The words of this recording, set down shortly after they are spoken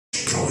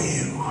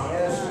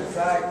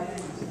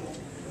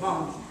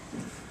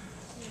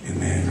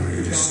Amen. Are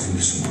you listening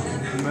this morning?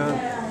 Amen.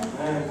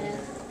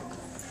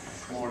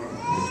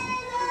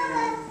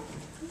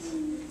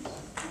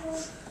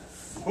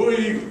 Who are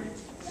you?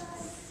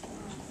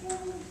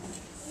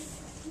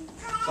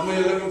 Some of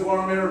you looking for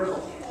a miracle.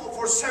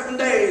 For 7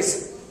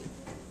 days,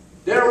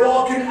 they're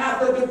walking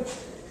after the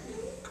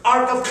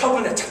Ark of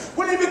Covenant.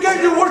 When they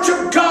begin to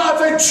worship God,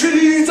 they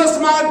Jesus,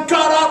 my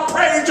God, I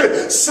praise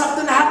you.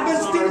 Something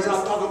happens. They're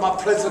not talking about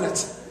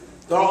presidents.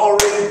 They're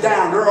already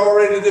down. They're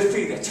already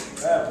defeated.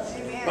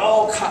 They're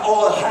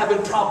all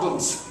having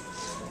problems.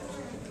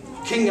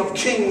 King of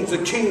Kings, the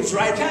King's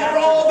right hand.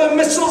 All the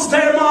missiles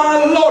there,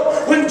 my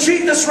Lord. When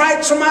Jesus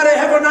writes from out of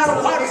heaven, out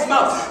of his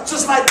mouth,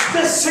 just like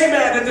this same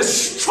man, and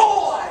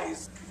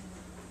destroys.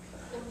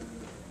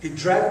 He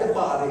dragged the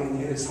body and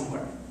hid it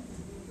somewhere.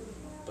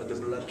 But the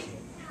blood came.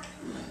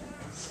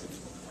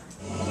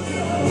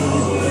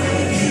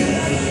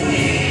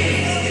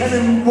 Can he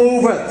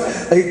move it?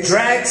 He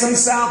drags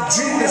himself.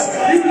 Jesus,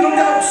 you look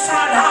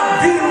outside how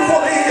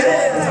beautiful he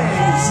is.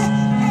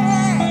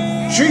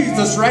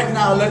 Jesus, right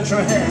now, let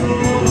your hand.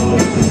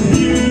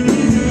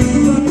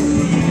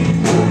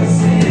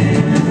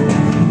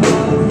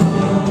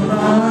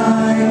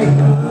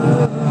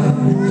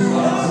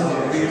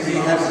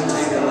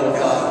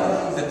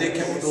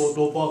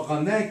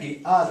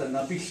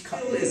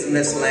 In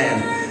this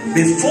land,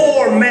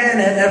 before man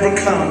had ever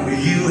come,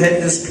 you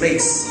had this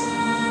place,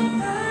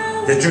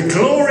 that your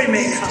glory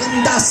may come.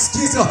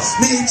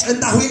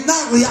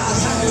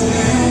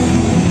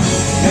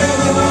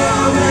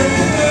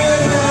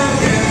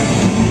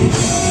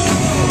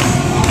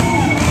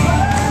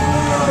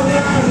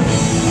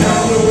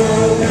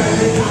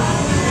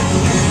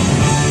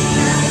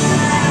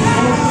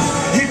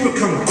 He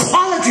become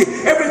quality.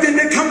 Everything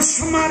that comes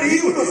from out of you.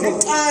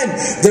 Time.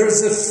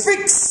 There's a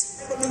fix.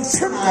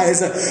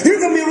 You're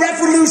going to be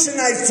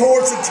revolutionized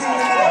towards the kingdom.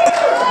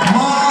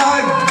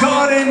 My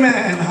God,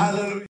 amen.